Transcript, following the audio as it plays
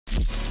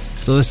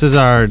So this is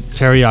our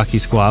teriyaki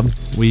squab.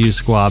 We use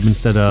squab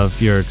instead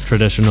of your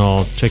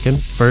traditional chicken.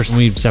 First,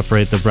 we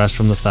separate the breast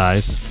from the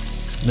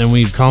thighs. Then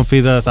we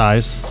confit the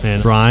thighs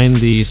and brine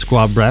the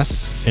squab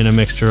breasts in a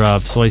mixture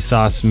of soy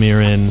sauce,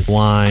 mirin,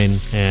 wine,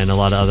 and a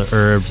lot of other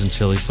herbs and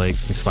chili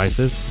flakes and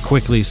spices.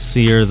 Quickly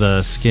sear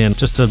the skin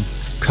just to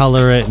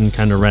color it and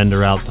kind of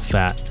render out the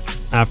fat.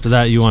 After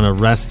that, you want to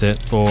rest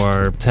it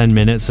for 10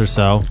 minutes or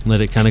so. Let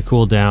it kind of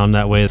cool down.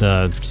 That way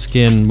the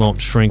skin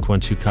won't shrink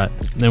once you cut.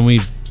 Then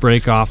we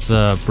break off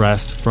the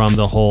breast from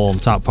the whole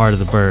top part of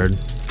the bird.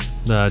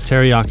 The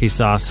teriyaki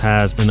sauce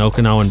has an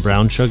Okinawan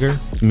brown sugar,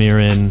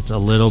 mirin, a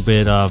little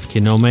bit of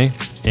kinome,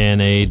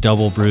 and a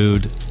double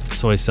brewed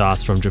soy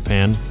sauce from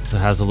Japan that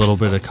has a little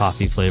bit of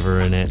coffee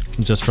flavor in it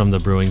just from the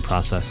brewing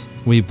process.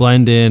 We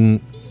blend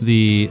in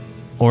the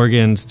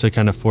organs to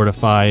kind of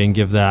fortify and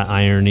give that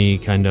irony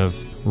kind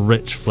of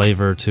rich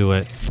flavor to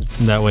it.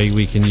 That way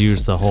we can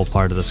use the whole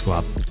part of the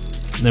squab.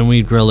 Then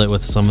we grill it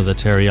with some of the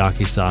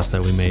teriyaki sauce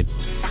that we made.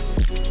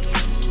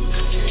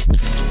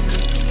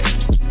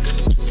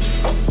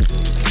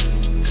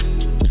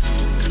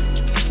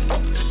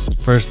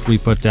 First, we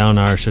put down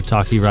our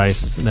shiitake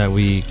rice that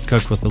we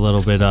cook with a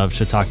little bit of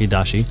shiitake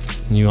dashi.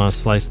 And you want to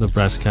slice the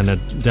breast kind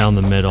of down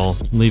the middle,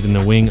 leaving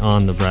the wing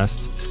on the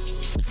breast.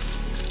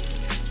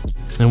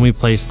 Then we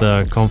place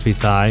the confit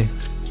thigh,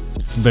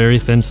 very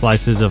thin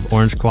slices of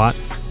orange quat,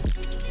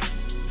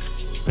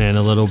 and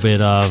a little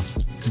bit of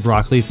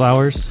broccoli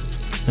flowers.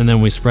 And then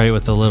we spray it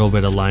with a little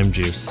bit of lime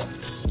juice.